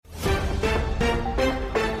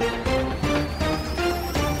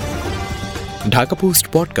Dhaka post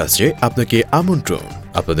পডকাস্টে আপনাকে আমন্ত্রণ।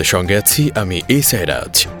 আপনাদের সঙ্গে আছি আমি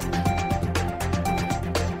সাইরাজ।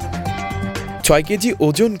 6 কেজি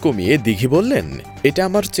ওজন কমিয়ে দিঘি বললেন, এটা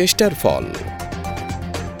আমার চেষ্টার ফল।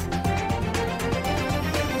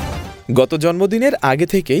 গত জন্মদিনের আগে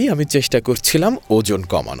থেকেই আমি চেষ্টা করছিলাম ওজন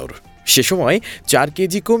কমানোর। সে সময় 4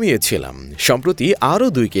 কেজি কমিয়েছিলাম। সম্প্রতি আরও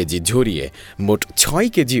 2 কেজি ঝরিয়ে মোট 6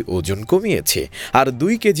 কেজি ওজন কমিয়েছে। আর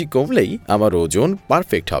 2 কেজি কমলেই আমার ওজন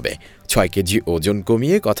পারফেক্ট হবে। 6 কেজি ওজন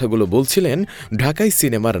কমিয়ে কথাগুলো বলছিলেন ঢাকাই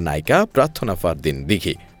সিনেমার নায়িকা প্রার্থনা ফারদিন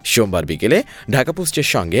দিঘি। সোমবার বিকেলে ঢাকা পোস্টের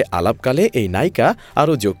সঙ্গে আলাপকালে এই নায়িকা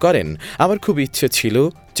আরও যোগ করেন, আমার খুব ইচ্ছে ছিল,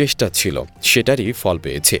 চেষ্টা ছিল, সেটারই ফল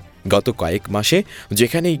পেয়েছে। গত কয়েক মাসে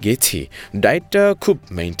যেখানেই গেছি ডায়েটটা খুব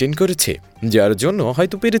মেনটেন করেছে, যার জন্য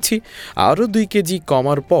হয়তো পেরেছি। আরও 2 কেজি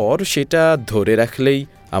কমার পর সেটা ধরে রাখলেই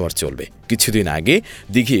আমার চলবে। কিছুদিন আগে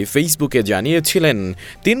দিঘি ফেসবুকে জানিয়েছিলেন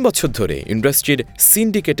 3 বছর ধরে ইন্ডাস্ট্রির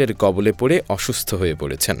সিন্ডিকেটের কবলে পড়ে অসুস্থ হয়ে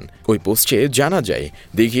পড়েছেন। ওই পোস্টে জানা যায়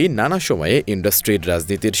দিঘি নানা সময়ে ইন্ডাস্ট্রির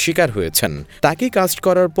রাজনীতির শিকার হয়েছেন। তাকে কাস্ট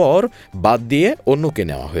করার পর বাদ দিয়ে অন্যকে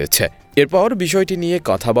নেওয়া হয়েছে। এরপর বিষয়টি নিয়ে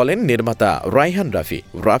কথা বলেন নির্মাতা রায়হান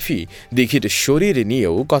রাফি দিঘির শরীর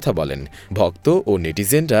নিয়েও কথা বলেন। ভক্ত ও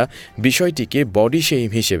নেটিজেনরা বিষয়টিকে বডি শেম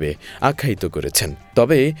হিসেবে আখ্যায়িত করেছেন।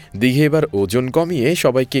 তবে দিঘি এবার ওজন কমিয়ে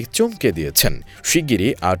সবাইকে চমকে দিয়েছেন। শিগগিরই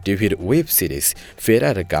RTVর ওয়েব সিরিজ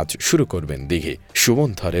ফেরার কাজ শুরু করবেন দিঘি, সুমন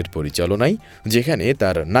ধরের পরিচালনায়, যেখানে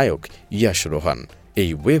তার নায়ক ইয়াশ রোহান। এই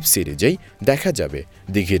ওয়েব সিরিজেই দেখা যাবে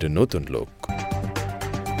দিঘির নতুন লোক।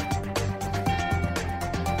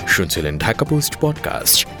 শুনছিলেন ঢাকা পোস্ট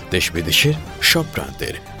পডকাস্ট। দেশ বিদেশের সব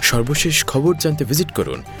প্রান্তের সর্বশেষ খবর জানতে ভিজিট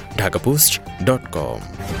করুন ঢাকাপোস্ট.com।